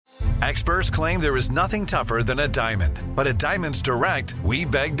Experts claim there is nothing tougher than a diamond. But at Diamonds Direct, we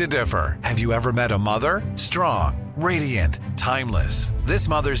beg to differ. Have you ever met a mother? Strong, radiant, timeless. This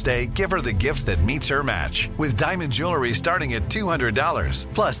Mother's Day, give her the gift that meets her match. With diamond jewelry starting at $200.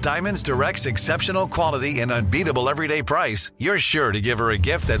 Plus Diamonds Direct's exceptional quality and unbeatable everyday price, you're sure to give her a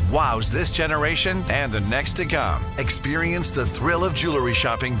gift that wows this generation and the next to come. Experience the thrill of jewelry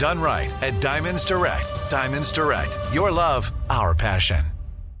shopping done right at Diamonds Direct. Diamonds Direct. Your love, our passion.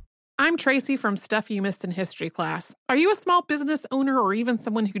 I'm Tracy from Stuff You Missed in History class. Are you a small business owner or even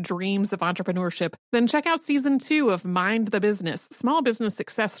someone who dreams of entrepreneurship? Then check out Season 2 of Mind the Business, Small Business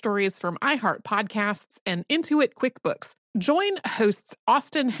Success Stories from iHeart Podcasts and Intuit QuickBooks. Join hosts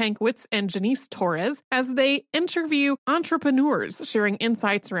Austin Hankwitz and Janice Torres as they interview entrepreneurs sharing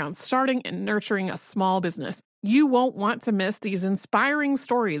insights around starting and nurturing a small business. You won't want to miss these inspiring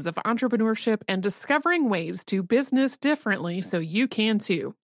stories of entrepreneurship and discovering ways to business differently so you can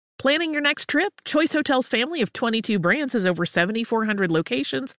too. Planning your next trip? Choice Hotels' family of 22 brands has over 7,400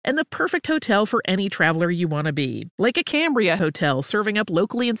 locations and the perfect hotel for any traveler you want to be. Like a Cambria Hotel, serving up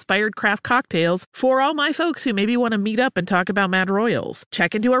locally inspired craft cocktails for all my folks who maybe want to meet up and talk about Mad Royals.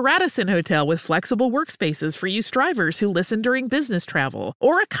 Check into a Radisson Hotel with flexible workspaces for you strivers who listen during business travel.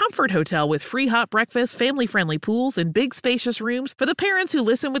 Or a Comfort Hotel with free hot breakfast, family-friendly pools, and big spacious rooms for the parents who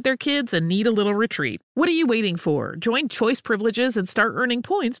listen with their kids and need a little retreat. What are you waiting for? Join Choice Privileges and start earning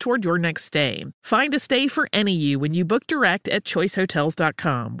points toward your next stay. Find a stay for any you when you book direct at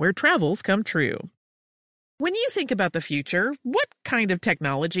choicehotels.com, where travels come true. When you think about the future, what kind of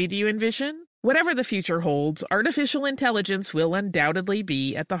technology do you envision? Whatever the future holds, artificial intelligence will undoubtedly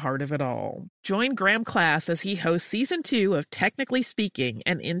be at the heart of it all. Join Graham Class as he hosts Season 2 of Technically Speaking,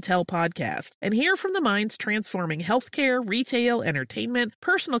 an Intel podcast, and hear from the minds transforming healthcare, retail, entertainment,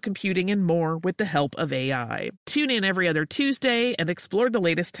 personal computing, and more with the help of AI. Tune in every other Tuesday and explore the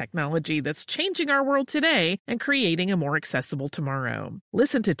latest technology that's changing our world today and creating a more accessible tomorrow.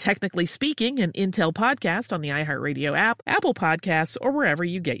 Listen to Technically Speaking, an Intel podcast on the iHeartRadio app, Apple Podcasts, or wherever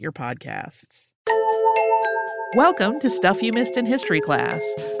you get your podcasts. Welcome to Stuff You Missed in History class,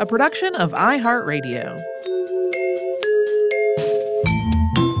 a production of iHeartRadio.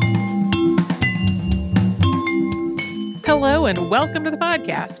 Hello and welcome to the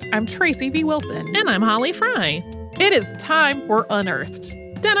podcast. I'm Tracy V. Wilson. And I'm Holly Fry. It is time for Unearthed.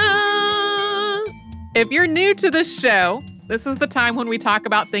 Ta-da! If you're new to this show, this is the time when we talk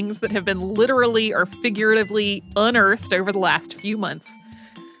about things that have been literally or figuratively unearthed over the last few months.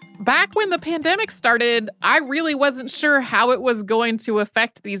 Back when the pandemic started, I really wasn't sure how it was going to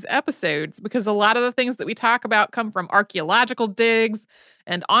affect these episodes because a lot of the things that we talk about come from archaeological digs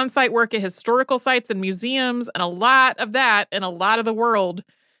and on-site work at historical sites and museums, and a lot of that in a lot of the world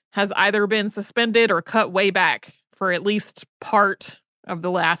has either been suspended or cut way back for at least part of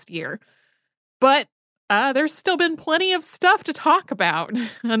the last year. But there's still been plenty of stuff to talk about.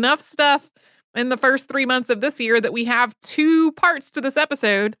 Enough stuff in the first 3 months of this year that we have 2 parts to this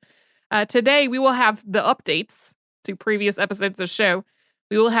episode. Today, we will have the updates to previous episodes of the show.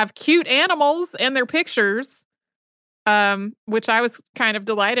 We will have cute animals and their pictures, which I was kind of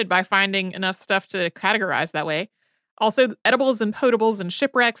delighted by finding enough stuff to categorize that way. Also, edibles and potables and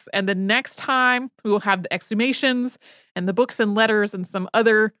shipwrecks. And the next time, we will have the exhumations and the books and letters and some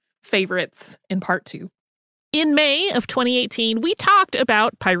other favorites in part 2. In May of 2018, we talked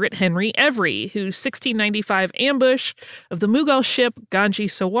about Pirate Henry Every, whose 1695 ambush of the Mughal ship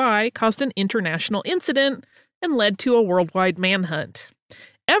Ganges Sawai caused an international incident and led to a worldwide manhunt.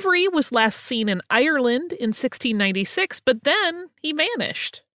 Every was last seen in Ireland in 1696, but then he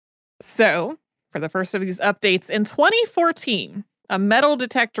vanished. So, for the first of these updates, in 2014, a metal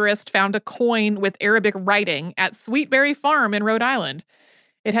detectorist found a coin with Arabic writing at Sweetberry Farm in Rhode Island.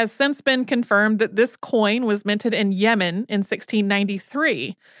 It has since been confirmed that this coin was minted in Yemen in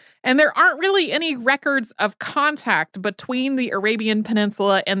 1693. And there aren't really any records of contact between the Arabian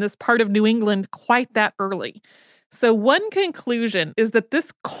Peninsula and this part of New England quite that early. So one conclusion is that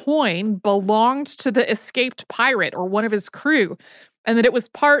this coin belonged to the escaped pirate or one of his crew, and that it was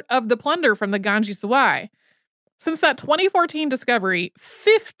part of the plunder from the Ganges Sawai. Since that 2014 discovery,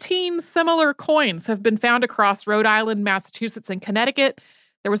 15 similar coins have been found across Rhode Island, Massachusetts, and Connecticut.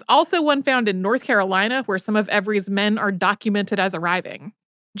 There was also one found in North Carolina where some of Every's men are documented as arriving.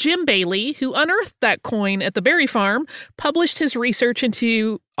 Jim Bailey, who unearthed that coin at the Berry Farm, published his research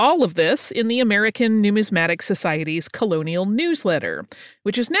into all of this in the American Numismatic Society's Colonial Newsletter,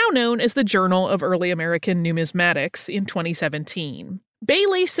 which is now known as the Journal of Early American Numismatics in 2017.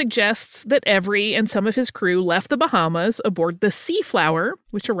 Bailey suggests that Every and some of his crew left the Bahamas aboard the Seaflower,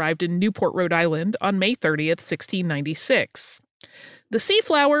 which arrived in Newport, Rhode Island on May 30th, 1696. The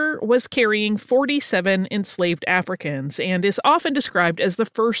Seaflower was carrying 47 enslaved Africans and is often described as the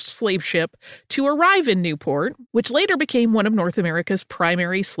first slave ship to arrive in Newport, which later became one of North America's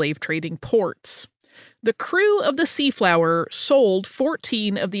primary slave trading ports. The crew of the Seaflower sold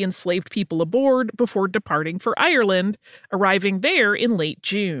 14 of the enslaved people aboard before departing for Ireland, arriving there in late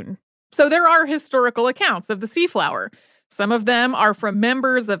June. So there are historical accounts of the Seaflower. Some of them are from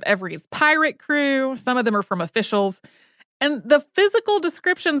members of Every's pirate crew. Some of them are from officials. And the physical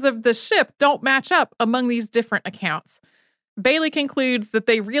descriptions of the ship don't match up among these different accounts. Bailey concludes that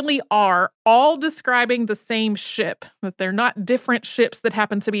they really are all describing the same ship, that they're not different ships that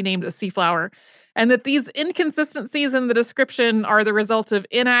happen to be named the Seaflower, and that these inconsistencies in the description are the result of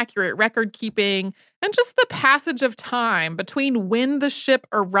inaccurate record keeping and just the passage of time between when the ship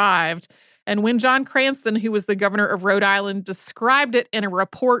arrived and when John Cranston, who was the governor of Rhode Island, described it in a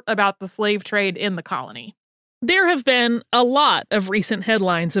report about the slave trade in the colony. There have been a lot of recent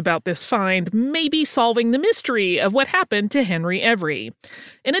headlines about this find, maybe solving the mystery of what happened to Henry Every.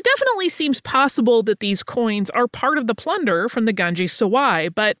 And it definitely seems possible that these coins are part of the plunder from the Ganges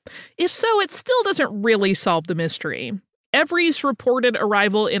Sawai, but if so, it still doesn't really solve the mystery. Every's reported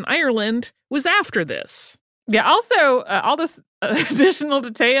arrival in Ireland was after this. Yeah, also, all this additional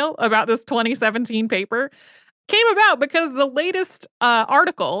detail about this 2017 paper came about because the latest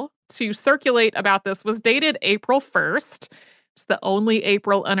article to circulate about this was dated April 1st. It's the only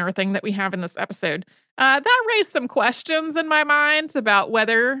April unearthing that we have in this episode. That raised some questions in my mind about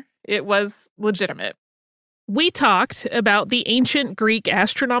whether it was legitimate. We talked about the ancient Greek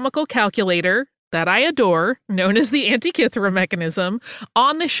astronomical calculator that I adore, known as the Antikythera mechanism,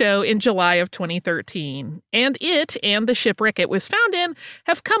 on the show in July of 2013. And it and the shipwreck it was found in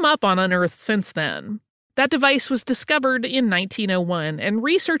have come up on Unearthed since then. That device was discovered in 1901, and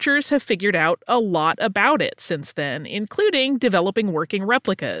researchers have figured out a lot about it since then, including developing working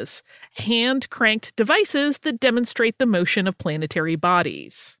replicas, hand-cranked devices that demonstrate the motion of planetary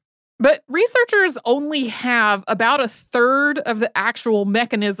bodies. But researchers only have about a third of the actual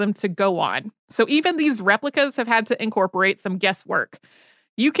mechanism to go on. So even these replicas have had to incorporate some guesswork.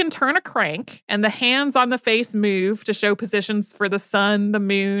 You can turn a crank, and the hands on the face move to show positions for the sun, the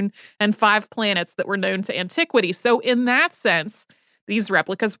moon, and 5 planets that were known to antiquity. So in that sense, these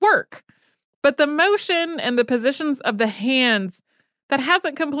replicas work. But the motion and the positions of the hands, that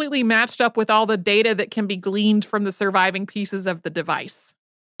hasn't completely matched up with all the data that can be gleaned from the surviving pieces of the device.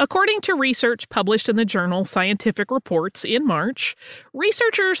 According to research published in the journal Scientific Reports in March,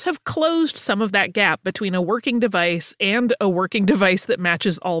 researchers have closed some of that gap between a working device and a working device that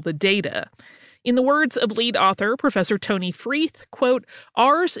matches all the data. In the words of lead author Professor Tony Freeth, quote,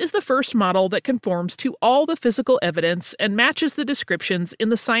 "Ours is the first model that conforms to all the physical evidence and matches the descriptions in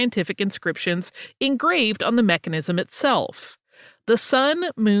the scientific inscriptions engraved on the mechanism itself. The sun,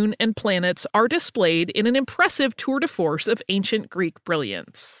 moon, and planets are displayed in an impressive tour de force of ancient Greek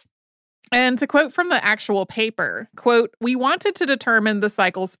brilliance." And to quote from the actual paper, quote, "We wanted to determine the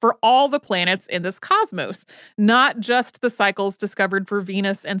cycles for all the planets in this cosmos, not just the cycles discovered for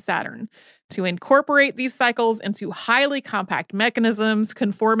Venus and Saturn. To incorporate these cycles into highly compact mechanisms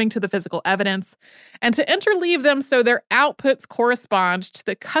conforming to the physical evidence, and to interleave them so their outputs correspond to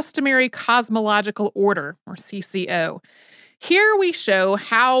the customary cosmological order, or CCO. Here we show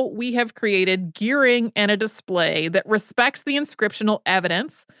how we have created gearing and a display that respects the inscriptional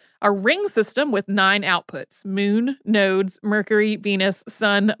evidence, a ring system with 9 outputs: moon, nodes, Mercury, Venus,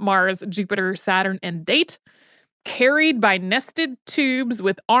 Sun, Mars, Jupiter, Saturn, and date, carried by nested tubes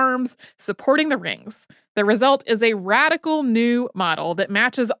with arms supporting the rings. The result is a radical new model that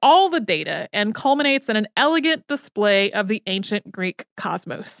matches all the data and culminates in an elegant display of the ancient Greek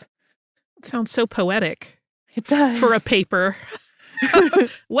cosmos." It sounds so poetic. It does. For a paper.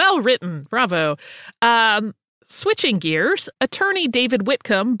 Well written. Bravo. Switching gears, attorney David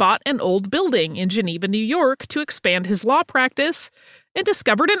Whitcomb bought an old building in Geneva, New York to expand his law practice and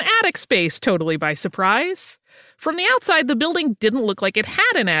discovered an attic space totally by surprise. From the outside, the building didn't look like it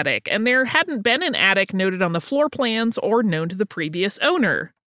had an attic, and there hadn't been an attic noted on the floor plans or known to the previous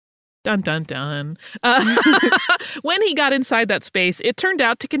owner. Dun, dun, dun. When he got inside that space, it turned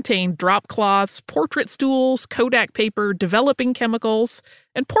out to contain drop cloths, portrait stools, Kodak paper, developing chemicals,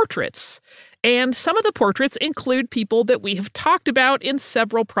 and portraits. And some of the portraits include people that we have talked about in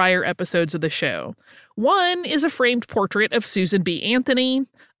several prior episodes of the show. One is a framed portrait of Susan B. Anthony.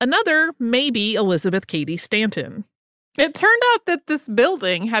 Another may be Elizabeth Cady Stanton. It turned out that this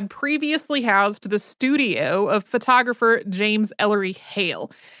building had previously housed the studio of photographer James Ellery Hale.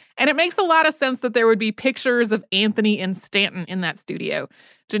 And it makes a lot of sense that there would be pictures of Anthony and Stanton in that studio.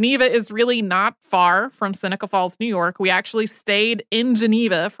 Geneva is really not far from Seneca Falls, New York. We actually stayed in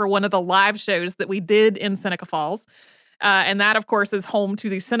Geneva for one of the live shows that we did in Seneca Falls. And that, of course, is home to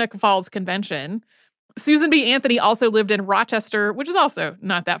the Seneca Falls Convention. Susan B. Anthony also lived in Rochester, which is also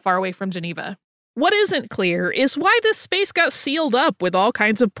not that far away from Geneva. What isn't clear is why this space got sealed up with all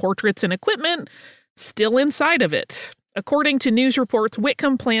kinds of portraits and equipment still inside of it. According to news reports,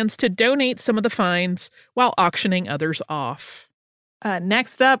 Whitcomb plans to donate some of the finds while auctioning others off.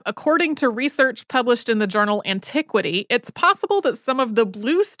 Next up, according to research published in the journal Antiquity, it's possible that some of the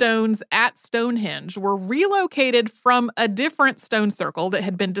blue stones at Stonehenge were relocated from a different stone circle that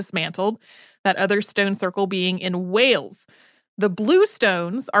had been dismantled, that other stone circle being in Wales. The blue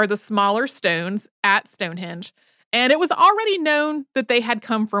stones are the smaller stones at Stonehenge, and it was already known that they had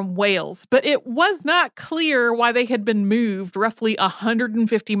come from Wales, but it was not clear why they had been moved roughly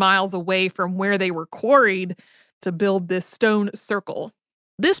 150 miles away from where they were quarried to build this stone circle.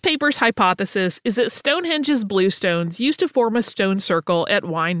 This paper's hypothesis is that Stonehenge's bluestones used to form a stone circle at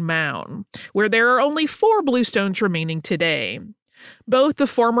Wine Mound, where there are only 4 bluestones remaining today. Both the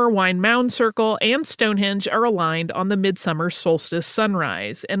former Wine Mound Circle and Stonehenge are aligned on the midsummer solstice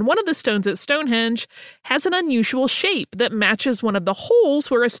sunrise, and one of the stones at Stonehenge has an unusual shape that matches one of the holes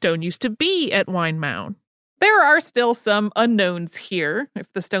where a stone used to be at Wine Mound. There are still some unknowns here,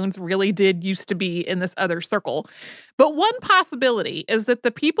 if the stones really did used to be in this other circle. But one possibility is that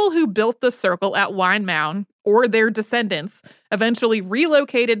the people who built the circle at Wine Mound, or their descendants, eventually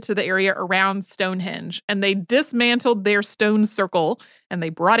relocated to the area around Stonehenge, and they dismantled their stone circle, and they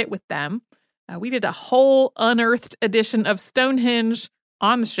brought it with them. We did a whole unearthed edition of Stonehenge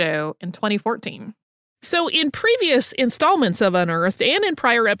on the show in 2014. So in previous installments of Unearthed and in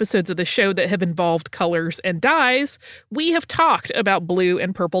prior episodes of the show that have involved colors and dyes, we have talked about blue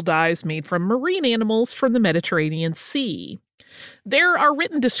and purple dyes made from marine animals from the Mediterranean Sea. There are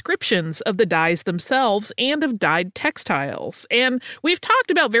written descriptions of the dyes themselves and of dyed textiles, and we've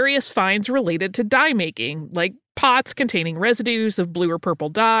talked about various finds related to dye making, like pots containing residues of blue or purple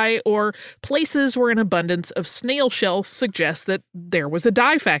dye, or places where an abundance of snail shells suggests that there was a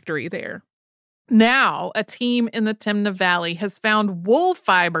dye factory there. Now, a team in the Timna Valley has found wool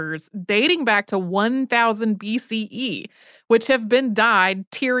fibers dating back to 1000 BCE, which have been dyed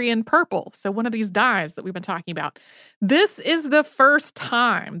Tyrian purple. So one of these dyes that we've been talking about. This is the first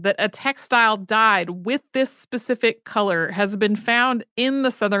time that a textile dyed with this specific color has been found in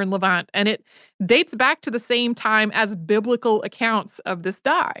the southern Levant, and it dates back to the same time as biblical accounts of this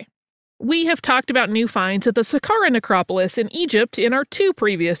dye. We have talked about new finds at the Saqqara necropolis in Egypt in our 2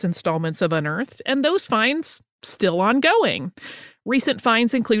 previous installments of Unearthed, and those finds still ongoing. Recent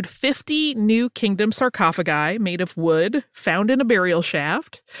finds include 50 New Kingdom sarcophagi made of wood found in a burial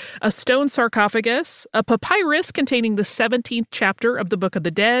shaft, a stone sarcophagus, a papyrus containing the 17th chapter of the Book of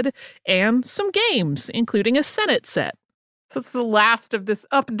the Dead, and some games, including a Senet set. So it's the last of this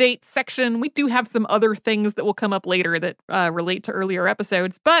update section. We do have some other things that will come up later that relate to earlier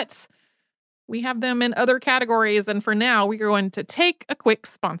episodes, but we have them in other categories, and for now, we are going to take a quick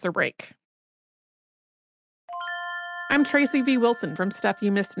sponsor break. I'm Tracy V. Wilson from Stuff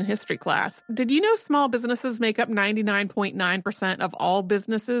You Missed in History Class. Did you know small businesses make up 99.9% of all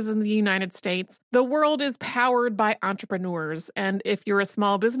businesses in the United States? The world is powered by entrepreneurs, and if you're a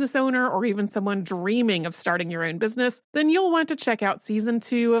small business owner or even someone dreaming of starting your own business, then you'll want to check out Season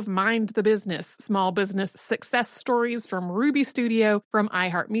 2 of Mind the Business, Small Business Success Stories from Ruby Studio, from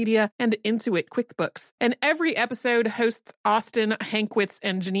iHeartMedia, and Intuit QuickBooks. And every episode, hosts Austin Hankwitz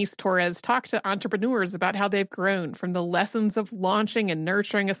and Janice Torres talk to entrepreneurs about how they've grown from the lessons of launching and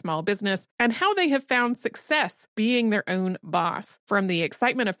nurturing a small business and how they have found success being their own boss. From the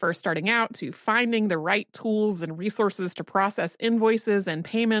excitement of first starting out to finding the right tools and resources to process invoices and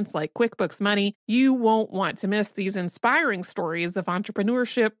payments like QuickBooks Money, you won't want to miss these inspiring stories of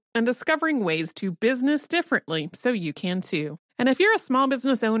entrepreneurship and discovering ways to business differently so you can too. And if you're a small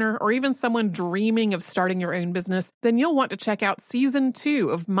business owner or even someone dreaming of starting your own business, then you'll want to check out Season 2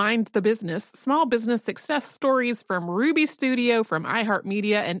 of Mind the Business, Small Business Success Stories from Ruby Studio, from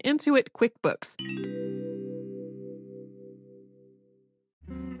iHeartMedia, and Intuit QuickBooks.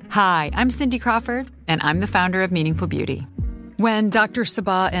 Hi, I'm Cindy Crawford, and I'm the founder of Meaningful Beauty. When Dr.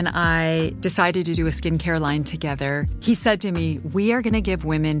 Sabah and I decided to do a skincare line together, he said to me, we are going to give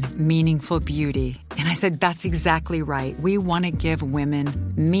women meaningful beauty. And I said, that's exactly right. We want to give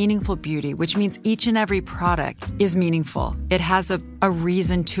women meaningful beauty, which means each and every product is meaningful. It has a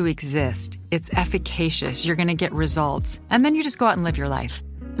reason to exist. It's efficacious. You're going to get results. And then you just go out and live your life.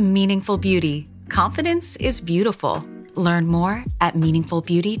 Meaningful beauty. Confidence is beautiful. Learn more at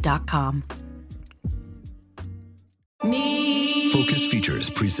meaningfulbeauty.com. Focus Features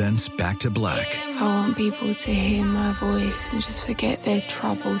presents Back to Black. I want people to hear my voice and just forget their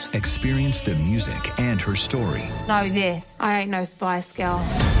troubles. Experience the music and her story. Know this. I ain't no Spice Girl.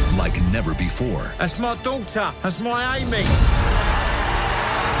 Like never before. That's my daughter. That's my Amy.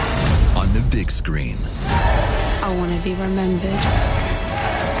 On the big screen. I want to be remembered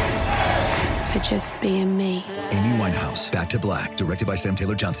for just being me. Amy Winehouse, Back to Black, directed by Sam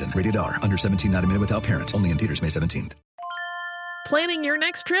Taylor Johnson. Rated R, under 17, not a minute without parent. Only in theaters May 17th. Planning your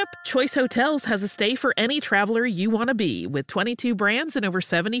next trip? Choice Hotels has a stay for any traveler you want to be, with 22 brands and over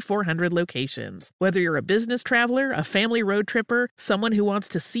 7,400 locations. Whether you're a business traveler, a family road tripper, someone who wants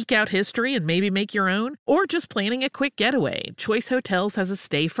to seek out history and maybe make your own, or just planning a quick getaway, Choice Hotels has a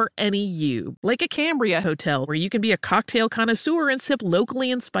stay for any you. Like a Cambria Hotel, where you can be a cocktail connoisseur and sip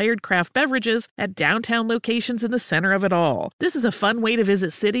locally inspired craft beverages at downtown locations in the center of it all. This is a fun way to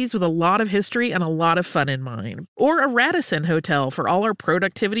visit cities with a lot of history and a lot of fun in mind. Or a Radisson Hotel for all our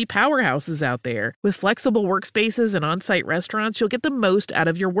productivity powerhouses out there. With flexible workspaces and on-site restaurants, you'll get the most out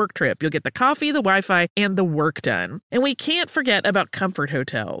of your work trip. You'll get the coffee, the Wi-Fi, and the work done. And we can't forget about Comfort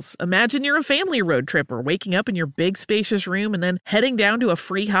Hotels. Imagine you're a family road tripper, waking up in your big spacious room and then heading down to a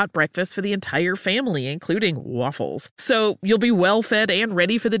free hot breakfast for the entire family, including waffles. So you'll be well fed and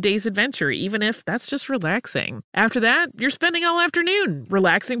ready for the day's adventure, even if that's just relaxing. After that, you're spending all afternoon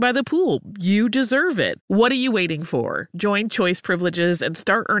relaxing by the pool. You deserve it. What are you waiting for? Join Choice Privileges and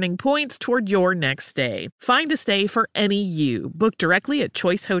start earning points toward your next stay. Find a stay for any you. Book directly at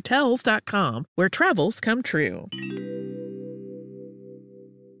choicehotels.com, where travels come true.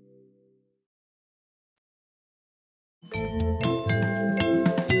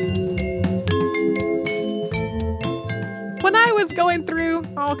 When I was going through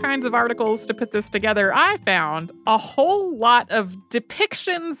all kinds of articles to put this together, I found a whole lot of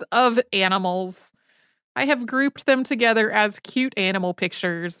depictions of animals. I have grouped them together as cute animal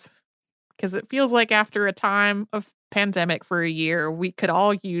pictures because it feels like after a time of pandemic for a year, we could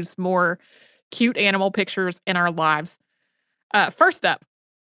all use more cute animal pictures in our lives. First up,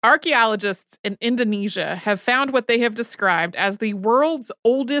 archaeologists in Indonesia have found what they have described as the world's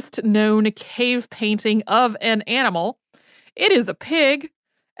oldest known cave painting of an animal. It is a pig,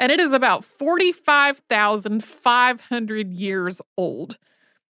 and it is about 45,500 years old.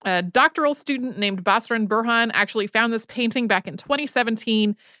 A doctoral student named Basran Burhan actually found this painting back in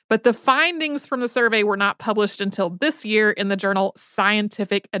 2017, but the findings from the survey were not published until this year in the journal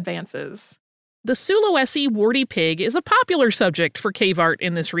Scientific Advances. The Sulawesi warty pig is a popular subject for cave art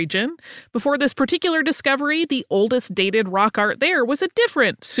in this region. Before this particular discovery, the oldest dated rock art there was a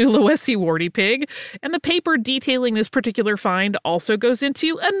different Sulawesi warty pig, and the paper detailing this particular find also goes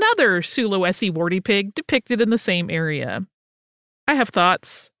into another Sulawesi warty pig depicted in the same area. I have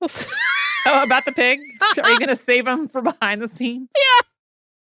thoughts. Oh, about the pig? Are you going to save them for behind the scenes? Yeah.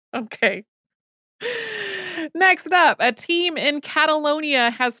 Okay. Next up, a team in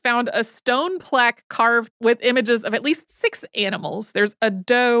Catalonia has found a stone plaque carved with images of at least 6 animals. There's a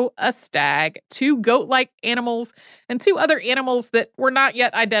doe, a stag, 2 goat-like animals, and 2 other animals that were not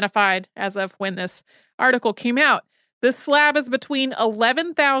yet identified as of when this article came out. This slab is between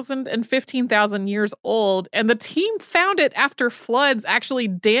 11,000 and 15,000 years old, and the team found it after floods actually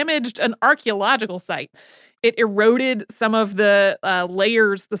damaged an archaeological site. It eroded some of the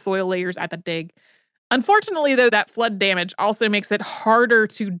the soil layers at the dig. Unfortunately, though, that flood damage also makes it harder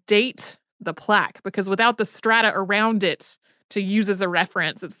to date the plaque because without the strata around it to use as a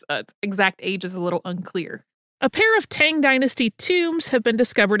reference, its exact age is a little unclear. A pair of Tang Dynasty tombs have been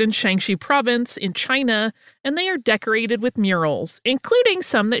discovered in Shaanxi province in China, and they are decorated with murals, including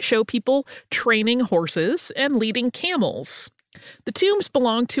some that show people training horses and leading camels. The tombs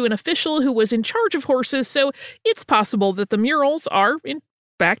belong to an official who was in charge of horses, so it's possible that the murals are, in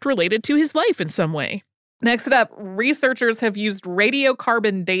fact, related to his life in some way. Next up, researchers have used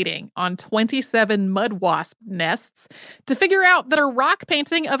radiocarbon dating on 27 mud wasp nests to figure out that a rock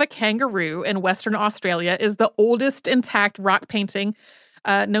painting of a kangaroo in Western Australia is the oldest intact rock painting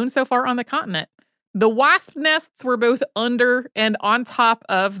known so far on the continent. The wasp nests were both under and on top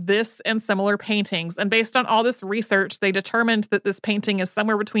of this and similar paintings, and based on all this research, they determined that this painting is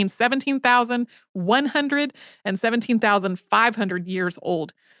somewhere between 17,100 and 17,500 years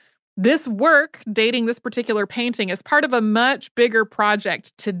old. This work, dating this particular painting, is part of a much bigger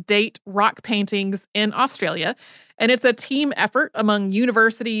project to date rock paintings in Australia. And it's a team effort among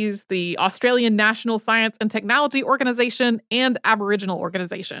universities, the Australian National Science and Technology Organization, and Aboriginal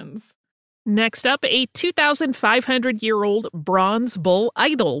organizations. Next up, a 2,500-year-old bronze bull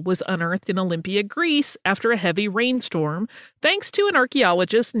idol was unearthed in Olympia, Greece after a heavy rainstorm, thanks to an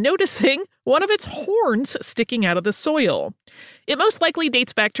archaeologist noticing one of its horns sticking out of the soil. It most likely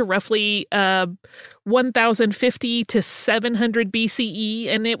dates back to roughly 1050 to 700 BCE,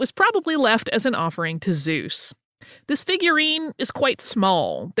 and it was probably left as an offering to Zeus. This figurine is quite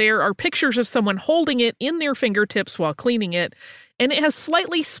small. There are pictures of someone holding it in their fingertips while cleaning it, and it has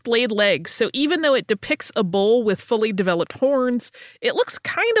slightly splayed legs, so even though it depicts a bull with fully developed horns, it looks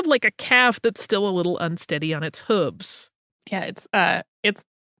kind of like a calf that's still a little unsteady on its hooves. Yeah, it's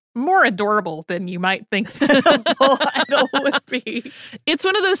more adorable than you might think that a bull idol would be. It's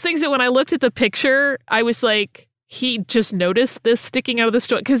one of those things that when I looked at the picture, I was like, he just noticed this sticking out of the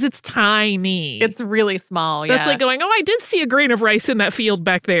stone because it's tiny. It's really small, yeah. That's like going, oh, I did see a grain of rice in that field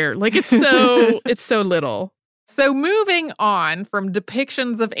back there. Like, it's so little. So moving on from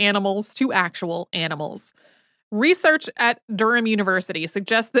depictions of animals to actual animals. Research at Durham University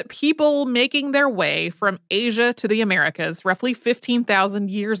suggests that people making their way from Asia to the Americas roughly 15,000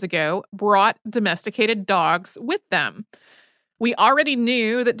 years ago brought domesticated dogs with them. We already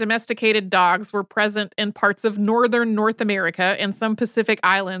knew that domesticated dogs were present in parts of northern North America and some Pacific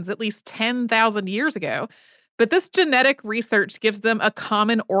islands at least 10,000 years ago. But this genetic research gives them a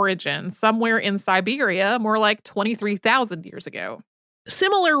common origin, somewhere in Siberia, more like 23,000 years ago.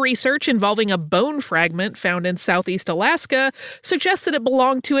 Similar research involving a bone fragment found in southeast Alaska suggests that it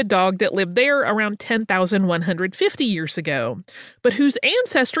belonged to a dog that lived there around 10,150 years ago, but whose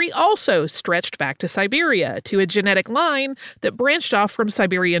ancestry also stretched back to Siberia, to a genetic line that branched off from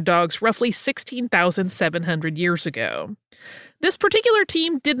Siberian dogs roughly 16,700 years ago. This particular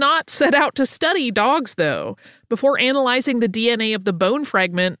team did not set out to study dogs, though. Before analyzing the DNA of the bone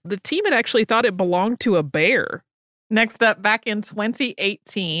fragment, the team had actually thought it belonged to a bear. Next up, back in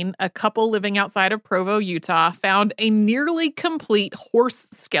 2018, a couple living outside of Provo, Utah, found a nearly complete horse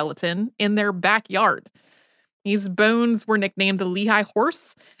skeleton in their backyard. These bones were nicknamed the Lehigh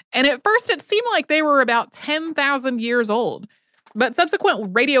horse, and at first it seemed like they were about 10,000 years old. But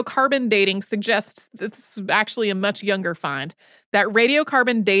subsequent radiocarbon dating suggests this is actually a much younger find. That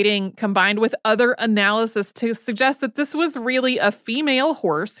radiocarbon dating combined with other analysis to suggest that this was really a female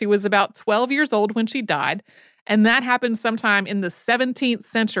horse who was about 12 years old when she died. And that happened sometime in the 17th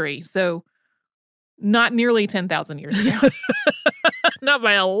century. So not nearly 10,000 years ago. Not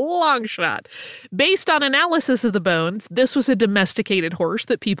by a long shot. Based on analysis of the bones, this was a domesticated horse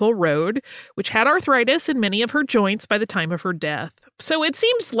that people rode, which had arthritis in many of her joints by the time of her death. So it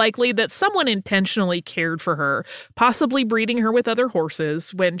seems likely that someone intentionally cared for her, possibly breeding her with other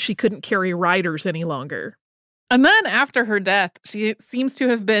horses when she couldn't carry riders any longer. And then after her death, she seems to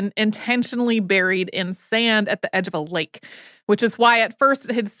have been intentionally buried in sand at the edge of a lake, which is why at first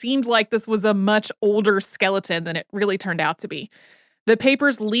it had seemed like this was a much older skeleton than it really turned out to be. The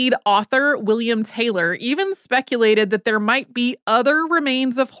paper's lead author, William Taylor, even speculated that there might be other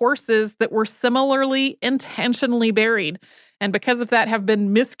remains of horses that were similarly intentionally buried, and because of that have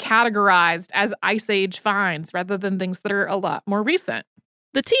been miscategorized as Ice Age finds rather than things that are a lot more recent.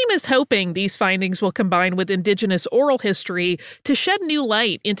 The team is hoping these findings will combine with Indigenous oral history to shed new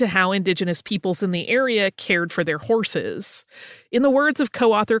light into how Indigenous peoples in the area cared for their horses. In the words of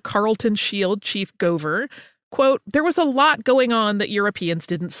co-author Carlton Shield, Chief Gover, quote, "There was a lot going on that Europeans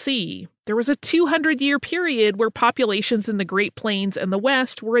didn't see. There was a 200-year period where populations in the Great Plains and the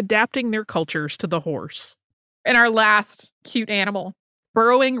West were adapting their cultures to the horse." And our last cute animal,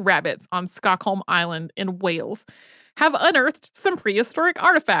 burrowing rabbits on Stockholm Island in Wales, have unearthed some prehistoric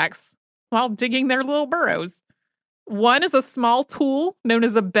artifacts while digging their little burrows. One is a small tool known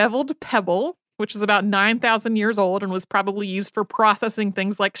as a beveled pebble, which is about 9,000 years old and was probably used for processing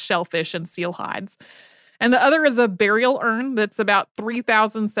things like shellfish and seal hides. And the other is a burial urn that's about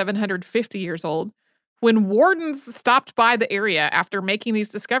 3,750 years old. When wardens stopped by the area after making these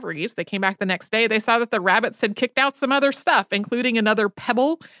discoveries, they came back the next day, they saw that the rabbits had kicked out some other stuff, including another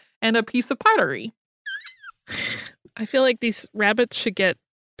pebble and a piece of pottery. I feel like these rabbits should get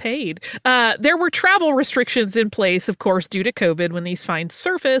paid. There were travel restrictions in place, of course, due to COVID when these finds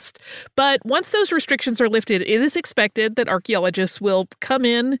surfaced. But once those restrictions are lifted, it is expected that archaeologists will come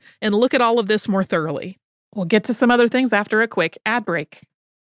in and look at all of this more thoroughly. We'll get to some other things after a quick ad break.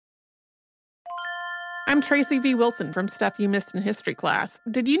 I'm Tracy V. Wilson from Stuff You Missed in History class.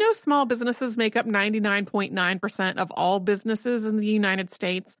 Did you know small businesses make up 99.9% of all businesses in the United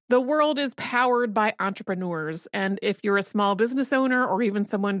States? The world is powered by entrepreneurs, and if you're a small business owner or even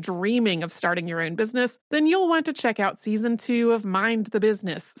someone dreaming of starting your own business, then you'll want to check out Season 2 of Mind the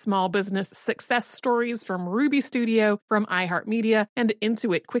Business, small business success stories from Ruby Studio, from iHeartMedia, and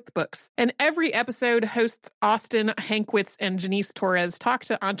Intuit QuickBooks. And every episode, hosts Austin Hankwitz and Janice Torres talk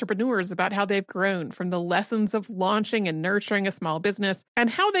to entrepreneurs about how they've grown from the lessons of launching and nurturing a small business and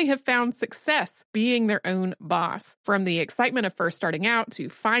how they have found success being their own boss. From the excitement of first starting out to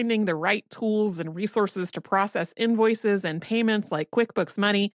finding the right tools and resources to process invoices and payments like QuickBooks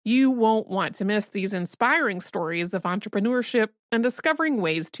Money, you won't want to miss these inspiring stories of entrepreneurship and discovering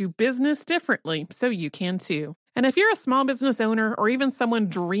ways to business differently so you can too. And if you're a small business owner or even someone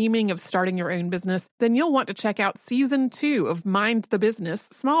dreaming of starting your own business, then you'll want to check out Season 2 of Mind the Business,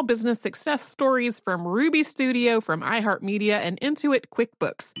 small business success stories from Ruby Studio, from iHeartMedia, and Intuit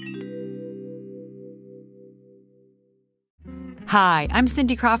QuickBooks. Hi, I'm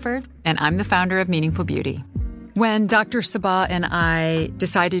Cindy Crawford, and I'm the founder of Meaningful Beauty. When Dr. Sabah and I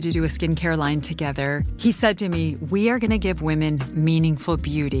decided to do a skincare line together, he said to me, we are going to give women meaningful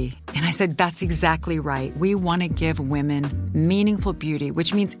beauty. And I said, that's exactly right. We want to give women meaningful beauty,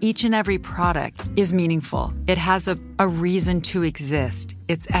 which means each and every product is meaningful. It has a reason to exist.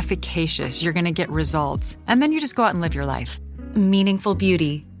 It's efficacious. You're going to get results. And then you just go out and live your life. Meaningful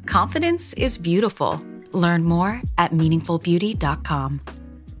Beauty. Confidence is beautiful. Learn more at meaningfulbeauty.com.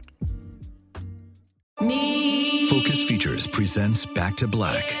 Focus Features presents Back to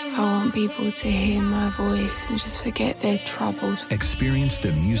Black. I want people to hear my voice and just forget their troubles. Experience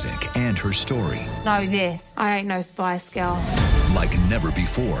the music and her story Know this, I ain't no Spice Girl. like never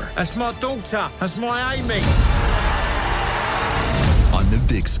before. That's my daughter. That's my Amy. On the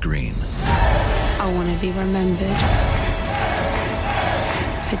big screen. I want to be remembered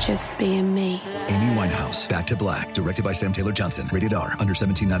for just being me. Amy Winehouse, Back to Black, directed by Sam Taylor Johnson. Rated R, under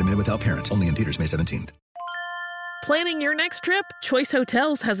 17, not admitted without parent. Only in theaters May 17th. Planning your next trip? Choice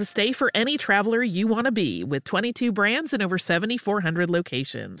Hotels has a stay for any traveler you want to be, with 22 brands and over 7,400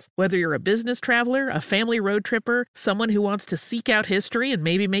 locations. Whether you're a business traveler, a family road tripper, someone who wants to seek out history and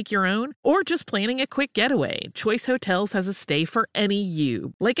maybe make your own, or just planning a quick getaway, Choice Hotels has a stay for any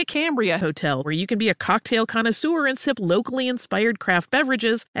you. Like a Cambria Hotel, where you can be a cocktail connoisseur and sip locally inspired craft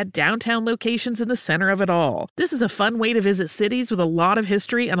beverages at downtown locations in the center of it all. This is a fun way to visit cities with a lot of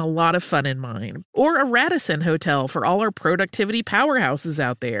history and a lot of fun in mind. Or a Radisson Hotel for all our productivity powerhouses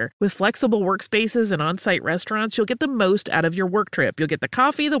out there. With flexible workspaces and on-site restaurants, you'll get the most out of your work trip. You'll get the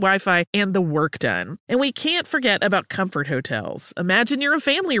coffee, the Wi-Fi, and the work done. And we can't forget about Comfort Hotels. Imagine you're a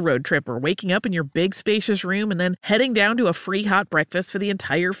family road tripper, waking up in your big spacious room and then heading down to a free hot breakfast for the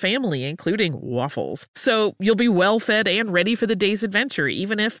entire family, including waffles. So you'll be well fed and ready for the day's adventure,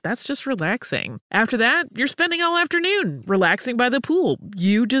 even if that's just relaxing. After that, you're spending all afternoon relaxing by the pool.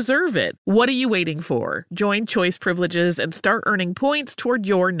 You deserve it. What are you waiting for? Join Choice Privileges and start earning points toward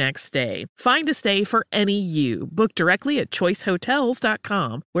your next stay. Find a stay for any you. Book directly at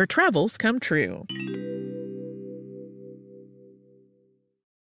choicehotels.com, where travels come true.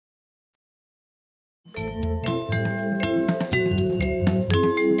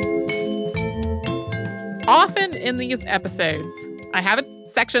 Often in these episodes, I have a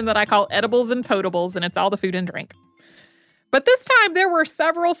section that I call Edibles and Potables, and it's all the food and drink. But this time there were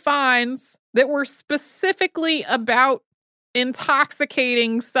several finds that were specifically about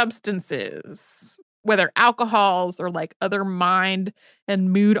intoxicating substances, whether alcohols or like other mind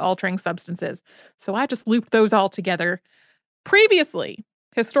and mood altering substances. So I just looped those all together. Previously,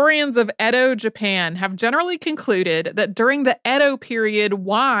 historians of Edo, Japan have generally concluded that during the Edo period,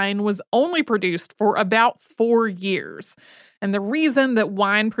 wine was only produced for about 4 years. And the reason that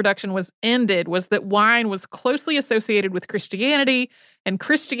wine production was ended was that wine was closely associated with Christianity, and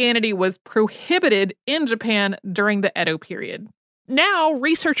Christianity was prohibited in Japan during the Edo period. Now,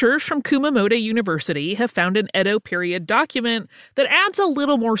 researchers from Kumamoto University have found an Edo period document that adds a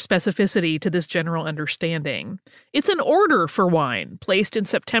little more specificity to this general understanding. It's an order for wine, placed in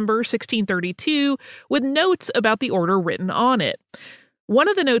September 1632, with notes about the order written on it. One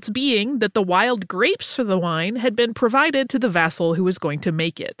of the notes being that the wild grapes for the wine had been provided to the vassal who was going to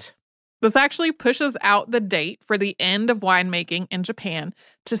make it. This actually pushes out the date for the end of winemaking in Japan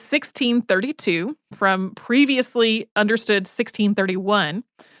to 1632 from previously understood 1631.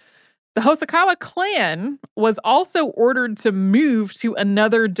 The Hosokawa clan was also ordered to move to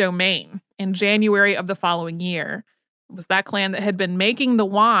another domain in January of the following year. It was that clan that had been making the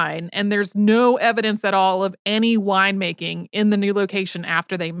wine, and there's no evidence at all of any winemaking in the new location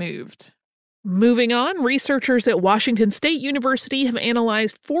after they moved. Moving on, researchers at Washington State University have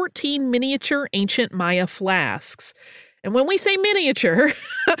analyzed 14 miniature ancient Maya flasks. And when we say miniature,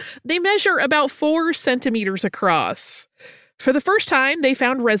 they measure about 4 centimeters across. For the first time, they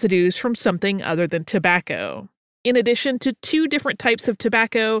found residues from something other than tobacco. In addition to 2 different types of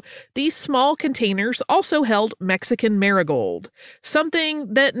tobacco, these small containers also held Mexican marigold,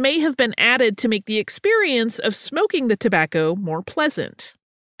 something that may have been added to make the experience of smoking the tobacco more pleasant.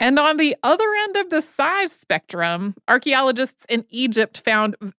 And on the other end of the size spectrum, archaeologists in Egypt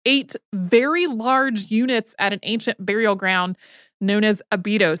found 8 very large units at an ancient burial ground known as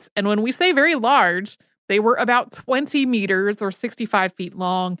Abydos. And when we say very large, they were about 20 meters or 65 feet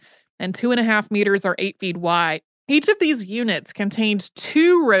long and 2.5 meters or 8 feet wide. Each of these units contained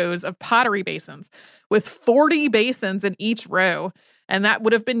 2 rows of pottery basins with 40 basins in each row. And that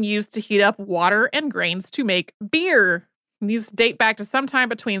would have been used to heat up water and grains to make beer. These date back to sometime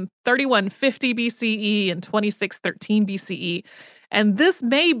between 3150 BCE and 2613 BCE. And this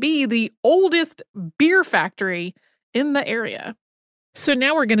may be the oldest beer factory in the area. So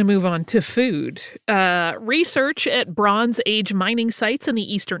now we're going to move on to food. Research at Bronze Age mining sites in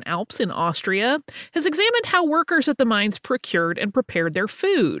the Eastern Alps in Austria has examined how workers at the mines procured and prepared their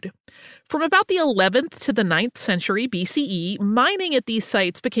food. From about the 11th to the 9th century BCE, mining at these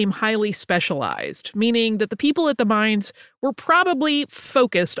sites became highly specialized, meaning that the people at the mines were probably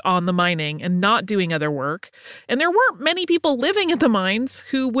focused on the mining and not doing other work, and there weren't many people living at the mines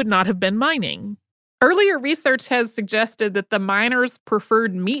who would not have been mining. Earlier research has suggested that the miners'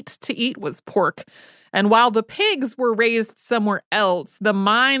 preferred meat to eat was pork. And while the pigs were raised somewhere else, the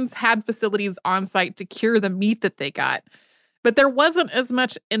mines had facilities on site to cure the meat that they got. But there wasn't as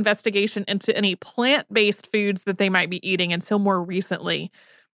much investigation into any plant-based foods that they might be eating until more recently.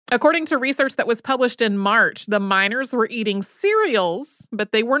 According to research that was published in March, the miners were eating cereals,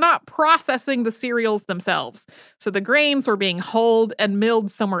 but they were not processing the cereals themselves. So the grains were being hulled and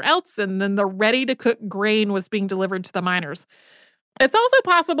milled somewhere else, and then the ready-to-cook grain was being delivered to the miners. It's also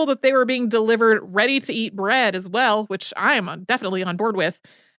possible that they were being delivered ready-to-eat bread as well, which I am definitely on board with.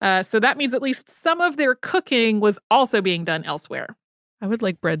 So that means at least some of their cooking was also being done elsewhere. I would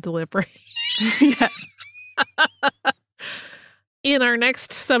like bread delivery. Yes. In our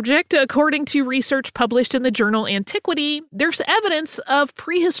next subject, according to research published in the journal Antiquity, there's evidence of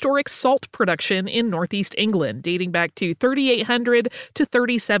prehistoric salt production in northeast England, dating back to 3800 to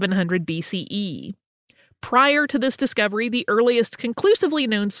 3700 BCE. Prior to this discovery, the earliest conclusively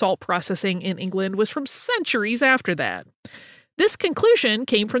known salt processing in England was from centuries after that. This conclusion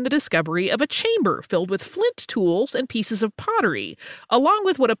came from the discovery of a chamber filled with flint tools and pieces of pottery, along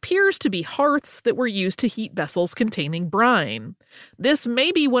with what appears to be hearths that were used to heat vessels containing brine. This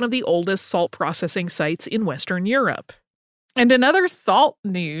may be one of the oldest salt processing sites in Western Europe. And in other salt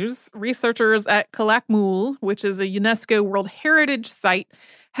news, researchers at Calakmul, which is a UNESCO World Heritage Site,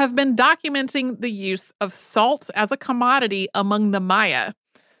 have been documenting the use of salt as a commodity among the Maya.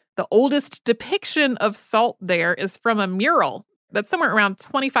 The oldest depiction of salt there is from a mural that's somewhere around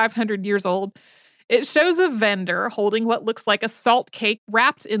 2,500 years old. It shows a vendor holding what looks like a salt cake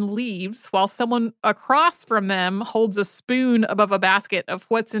wrapped in leaves, while someone across from them holds a spoon above a basket of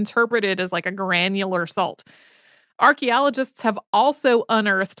what's interpreted as like a granular salt. Archaeologists have also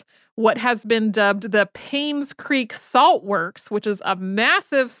unearthed what has been dubbed the Paynes Creek Salt Works, which is a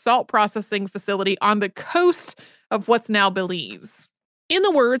massive salt processing facility on the coast of what's now Belize. In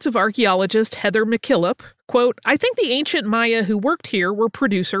the words of archaeologist Heather McKillop, quote, "I think the ancient Maya who worked here were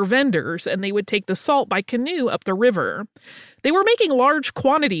producer vendors, and they would take the salt by canoe up the river. They were making large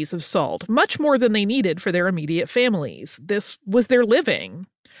quantities of salt, much more than they needed for their immediate families. This was their living."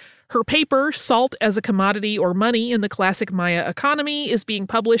 Her paper, Salt as a Commodity or Money in the Classic Maya Economy, is being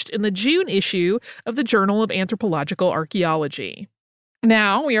published in the June issue of the Journal of Anthropological Archaeology.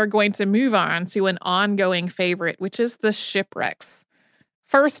 Now we are going to move on to an ongoing favorite, which is the shipwrecks.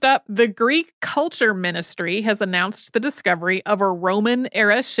 First up, the Greek Culture Ministry has announced the discovery of a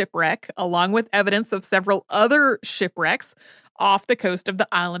Roman-era shipwreck, along with evidence of several other shipwrecks off the coast of the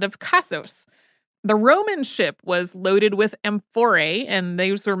island of Kassos. The Roman ship was loaded with amphorae, and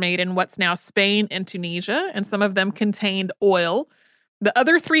those were made in what's now Spain and Tunisia, and some of them contained oil. The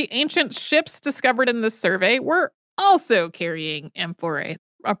other 3 ancient ships discovered in the survey were also carrying amphorae,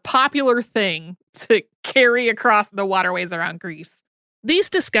 a popular thing to carry across the waterways around Greece.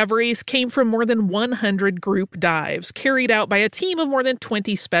 These discoveries came from more than 100 group dives carried out by a team of more than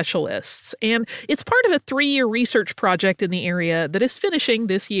 20 specialists, and it's part of a 3-year research project in the area that is finishing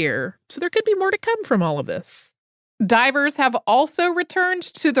this year. So there could be more to come from all of this. Divers have also returned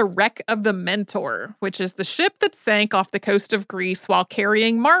to the wreck of the Mentor, which is the ship that sank off the coast of Greece while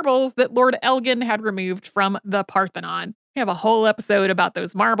carrying marbles that Lord Elgin had removed from the Parthenon. We have a whole episode about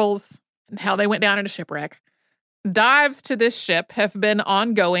those marbles and how they went down in a shipwreck. Dives to this ship have been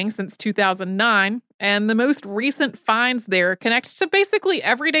ongoing since 2009, and the most recent finds there connect to basically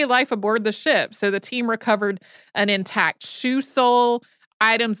everyday life aboard the ship. So the team recovered an intact shoe sole,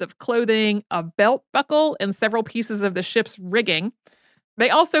 items of clothing, a belt buckle, and several pieces of the ship's rigging.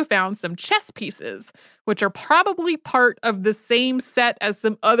 They also found some chess pieces, which are probably part of the same set as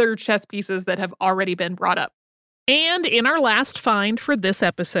some other chess pieces that have already been brought up. And in our last find for this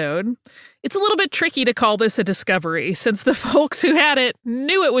episode, it's a little bit tricky to call this a discovery since the folks who had it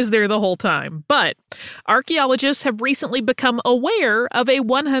knew it was there the whole time. But archaeologists have recently become aware of a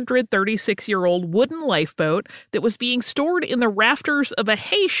 136-year-old wooden lifeboat that was being stored in the rafters of a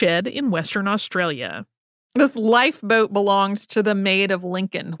hay shed in Western Australia. This lifeboat belonged to the Maid of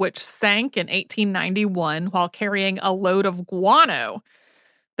Lincoln, which sank in 1891 while carrying a load of guano.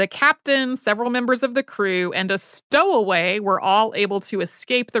 The captain, several members of the crew, and a stowaway were all able to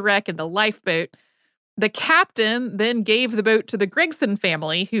escape the wreck in the lifeboat. The captain then gave the boat to the Grigson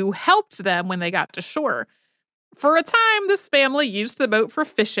family, who helped them when they got to shore. For a time, this family used the boat for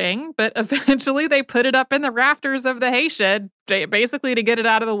fishing, but eventually they put it up in the rafters of the hay shed, basically to get it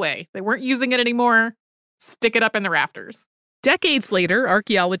out of the way. They weren't using it anymore. Stick it up in the rafters. Decades later,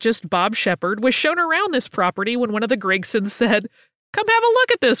 archaeologist Bob Shepard was shown around this property when one of the Grigsons said, "Come have a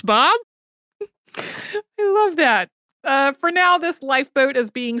look at this, Bob." I love that. For now, this lifeboat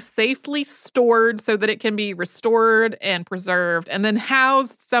is being safely stored so that it can be restored and preserved and then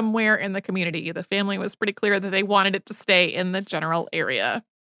housed somewhere in the community. The family was pretty clear that they wanted it to stay in the general area.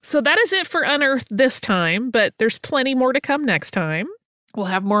 So that is it for Unearthed this time, but there's plenty more to come next time. We'll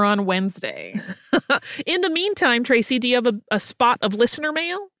have more on Wednesday. In the meantime, Tracy, do you have a spot of listener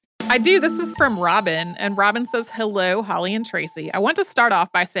mail? I do. This is from Robin, and Robin says, "Hello, Holly and Tracy. I want to start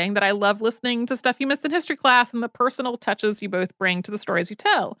off by saying that I love listening to stuff you missed in history class and the personal touches you both bring to the stories you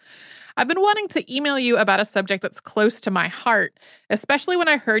tell. I've been wanting to email you about a subject that's close to my heart, especially when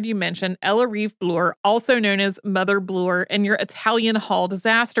I heard you mention Ella Reeve Bloor, also known as Mother Bloor, in your Italian Hall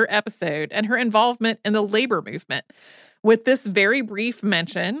disaster episode and her involvement in the labor movement. With this very brief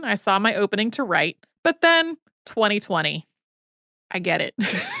mention, I saw my opening to write, but then 2020. I get it."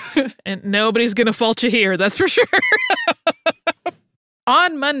 And nobody's going to fault you here, that's for sure.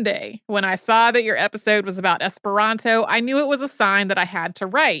 On Monday, when I saw that your episode was about Esperanto, I knew it was a sign that I had to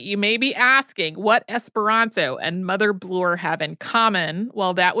write. You may be asking what Esperanto and Mother Bloor have in common.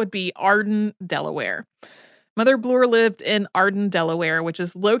 Well, that would be Arden, Delaware. Mother Bloor lived in Arden, Delaware, which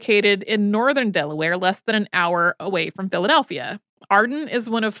is located in northern Delaware, less than an hour away from Philadelphia. Arden is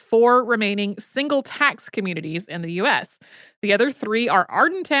one of 4 remaining single tax communities in the U.S. The other 3 are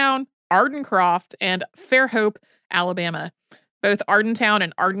Ardentown, Ardencroft, and Fairhope, Alabama. Both Ardentown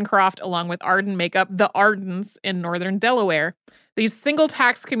and Ardencroft, along with Arden, make up the Ardens in northern Delaware. These single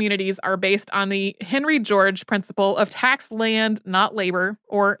tax communities are based on the Henry George principle of tax land, not labor,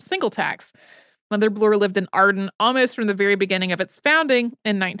 or single tax. Mother Bloor lived in Arden almost from the very beginning of its founding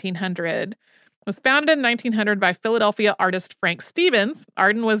in 1900. It was founded in 1900 by Philadelphia artist Frank Stevens.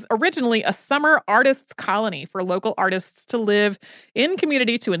 Arden was originally a summer artists' colony for local artists to live in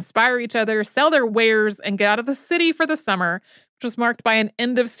community to inspire each other, sell their wares, and get out of the city for the summer, which was marked by an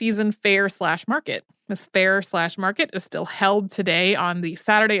end-of-season fair/market. This fair/market is still held today on the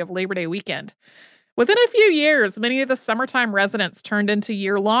Saturday of Labor Day weekend. Within a few years, many of the summertime residents turned into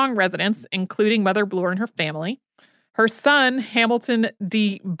year-long residents, including Mother Bloor and her family. Her son, Hamilton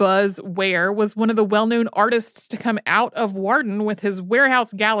D. Buzz Ware, was one of the well-known artists to come out of Warden with his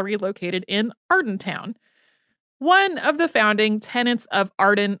warehouse gallery located in Ardentown. One of the founding tenets of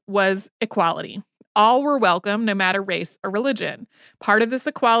Arden was equality. All were welcome, no matter race or religion. Part of this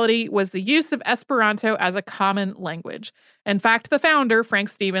equality was the use of Esperanto as a common language. In fact, the founder, Frank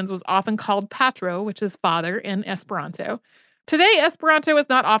Stevens, was often called Patro, which is father in Esperanto. Today, Esperanto is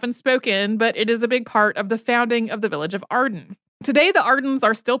not often spoken, but it is a big part of the founding of the village of Arden. Today, the Ardens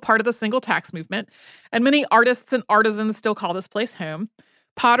are still part of the single tax movement, and many artists and artisans still call this place home.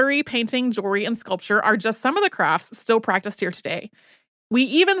 Pottery, painting, jewelry, and sculpture are just some of the crafts still practiced here today. We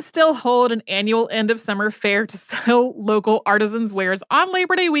even still hold an annual end-of-summer fair to sell local artisans' wares on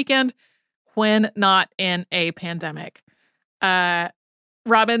Labor Day weekend when not in a pandemic.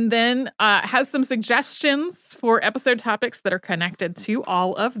 Robin then has some suggestions for episode topics that are connected to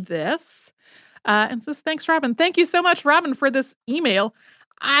all of this. And says, thanks, Robin. Thank you so much, Robin, for this email.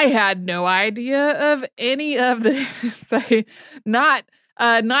 I had no idea of any of this. Not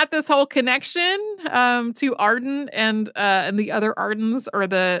Not this whole connection to Arden and the other Ardens or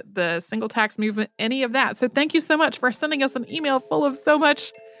the single tax movement, any of that. So thank you so much for sending us an email full of so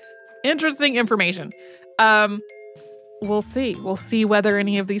much interesting information. We'll see. We'll see whether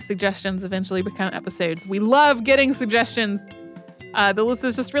any of these suggestions eventually become episodes. We love getting suggestions. The list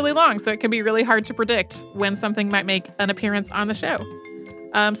is just really long, so it can be really hard to predict when something might make an appearance on the show.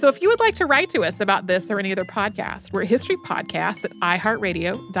 So if you would like to write to us about this or any other podcast, we're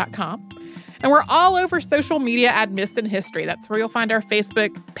historypodcast@iheartradio.com. And we're all over social media at Missed in History. That's where you'll find our Facebook,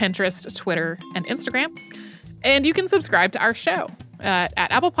 Pinterest, Twitter, and Instagram. And you can subscribe to our show at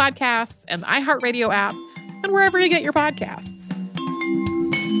Apple Podcasts and the iHeartRadio app and wherever you get your podcasts.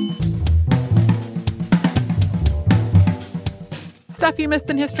 Stuff You Missed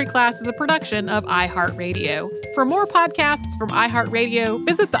in History Class is a production of iHeartRadio. For more podcasts from iHeartRadio,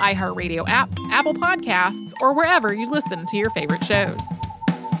 visit the iHeartRadio app, Apple Podcasts, or wherever you listen to your favorite shows.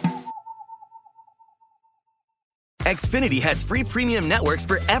 Xfinity has free premium networks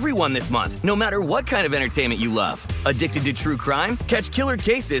for everyone this month, no matter what kind of entertainment you love. Addicted to true crime? Catch killer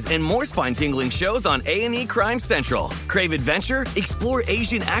cases and more spine-tingling shows on A&E Crime Central. Crave adventure? Explore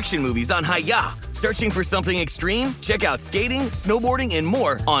Asian action movies on Hi-Ya. Searching for something extreme? Check out skating, snowboarding, and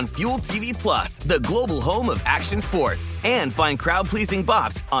more on Fuel TV Plus, the global home of action sports. And find crowd-pleasing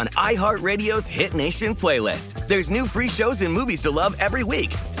bops on iHeartRadio's Hit Nation playlist. There's new free shows and movies to love every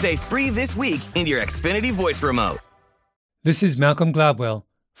week. Say free this week in your Xfinity voice remote. This is Malcolm Gladwell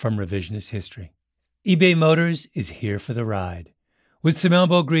from Revisionist History. eBay Motors is here for the ride. With some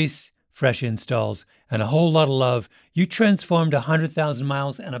elbow grease, fresh installs, and a whole lot of love, you transformed 100,000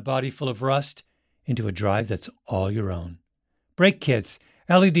 miles and a body full of rust into a drive that's all your own. Brake kits,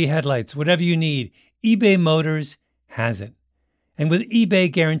 LED headlights, whatever you need, eBay Motors has it. And with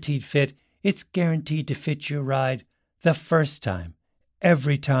eBay Guaranteed Fit, it's guaranteed to fit your ride the first time,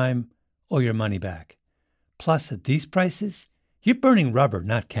 every time, or your money back. Plus, at these prices, you're burning rubber,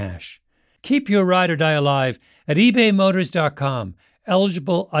 not cash. Keep your ride or die alive at ebaymotors.com.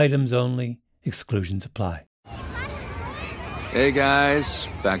 Eligible items only. Exclusions apply. Hey, guys.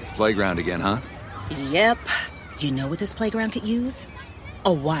 Back at the playground again, huh? Yep. You know what this playground could use?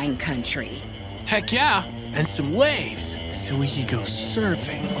 A wine country. Heck yeah. And some waves so we could go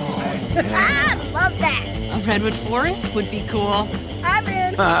surfing. Oh, yeah. Love that. A redwood forest would be cool. I'm in.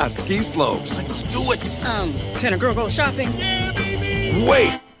 Ski slopes. Let's do it. Can a girl go shopping? Yeah, baby.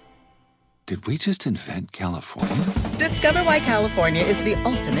 Wait. Did we just invent California? Discover why California is the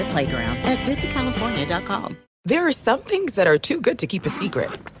ultimate playground at visitcalifornia.com. There are some things that are too good to keep a secret.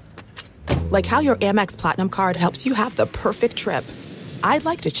 Like how your Amex Platinum card helps you have the perfect trip. I'd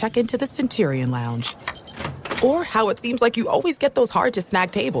like to check into the Centurion Lounge. Or how it seems like you always get those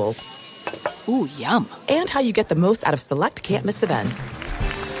hard-to-snag tables. Ooh, yum. And how you get the most out of select can't-miss events.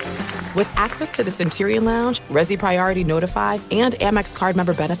 With access to the Centurion Lounge, Resi Priority Notified, and Amex card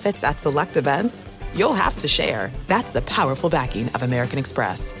member benefits at select events, you'll have to share. That's the powerful backing of American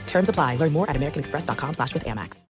Express. Terms apply. Learn more at americanexpress.com/withAmex.